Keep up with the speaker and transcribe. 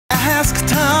Ask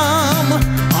Tom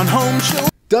on Home Show.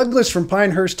 Douglas from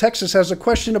Pinehurst, Texas has a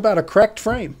question about a cracked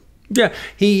frame. Yeah,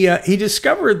 he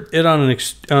discovered it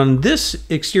on this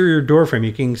exterior door frame.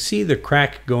 You can see the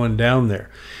crack going down there.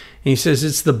 And he says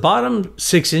it's the bottom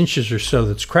 6 inches or so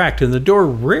that's cracked, and the door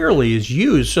rarely is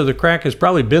used, so the crack has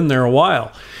probably been there a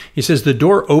while. He says the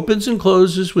door opens and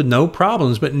closes with no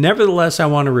problems, but nevertheless I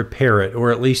want to repair it,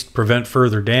 or at least prevent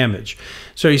further damage.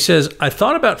 So he says, I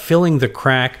thought about filling the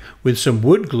crack with some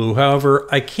wood glue. However,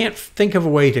 I can't think of a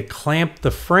way to clamp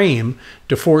the frame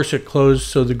to force it closed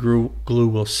so the glue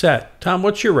will set. Tom,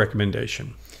 what's your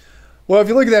recommendation? Well, if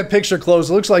you look at that picture close,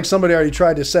 it looks like somebody already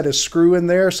tried to set a screw in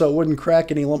there so it wouldn't crack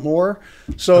any more.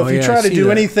 So if you try to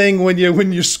do anything when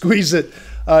you squeeze it,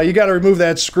 you got to remove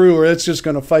that screw or it's just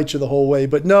going to fight you the whole way.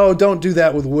 But no, don't do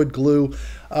that with wood glue.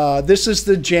 This is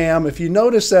the jamb. If you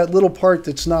notice that little part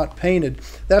that's not painted,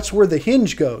 that's where the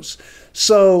hinge goes.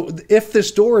 So if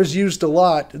this door is used a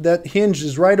lot, that hinge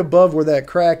is right above where that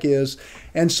crack is.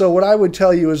 And so what I would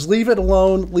tell you is leave it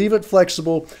alone, leave it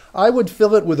flexible. I would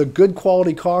fill it with a good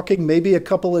quality caulking, maybe a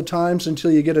couple of times until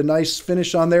you get a nice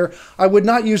finish on there. I would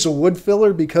not use a wood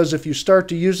filler because if you start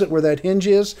to use it where that hinge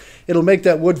is, it'll make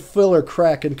that wood filler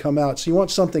crack and come out. So you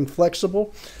want something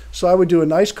flexible. So I would do a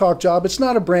nice caulk job. It's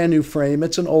not a brand new frame.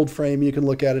 It's an old frame. You can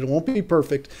look at it. It won't be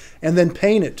perfect. And then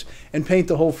paint it and paint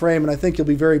the whole frame. And I think you'll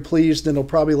be very pleased and it'll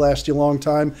probably last you a long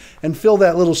time. And fill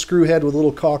that little screw head with a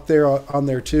little caulk there on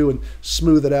there too and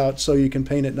smooth it out so you can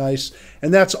paint it nice.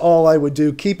 And that's all I would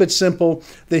do. Keep it simple.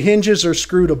 The hinges are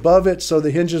screwed above it so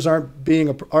the hinges aren't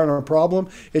a problem.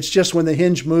 It's just when the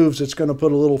hinge moves, it's going to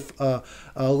put a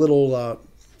little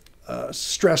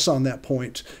stress on that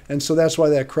point. And so that's why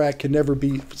that crack can never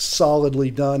be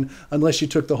solidly done unless you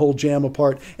took the whole jamb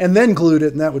apart and then glued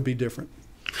it, and that would be different.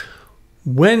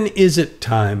 When is it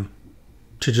time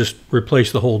to just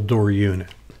replace the whole door unit?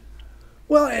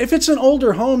 Well, if it's an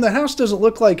older home, the house doesn't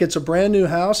look like it's a brand new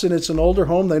house and it's an older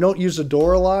home. They don't use a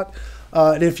door a lot.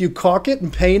 And if you caulk it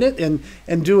and paint it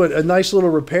and do a nice little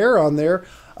repair on there,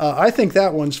 I think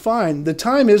that one's fine. The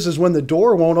time is when the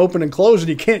door won't open and close and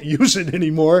you can't use it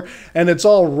anymore and it's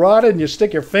all rotted and you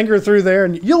stick your finger through there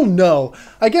and you'll know.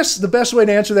 I guess the best way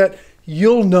to answer that,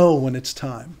 you'll know when it's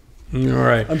time. All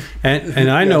right. And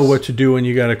I know what to do when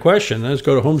you got a question. Let's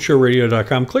go to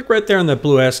HomeShowRadio.com. Click right there on that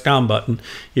blue Ask Tom button.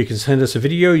 You can send us a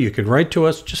video. You can write to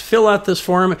us. Just fill out this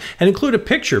form and include a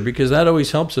picture because that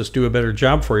always helps us do a better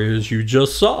job for you, as you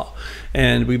just saw.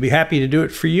 And we'd be happy to do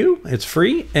it for you. It's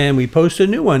free. And we post a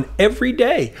new one every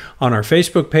day on our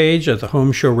Facebook page, at the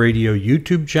Home Show Radio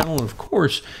YouTube channel, and, of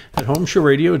course, at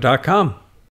HomeShowRadio.com.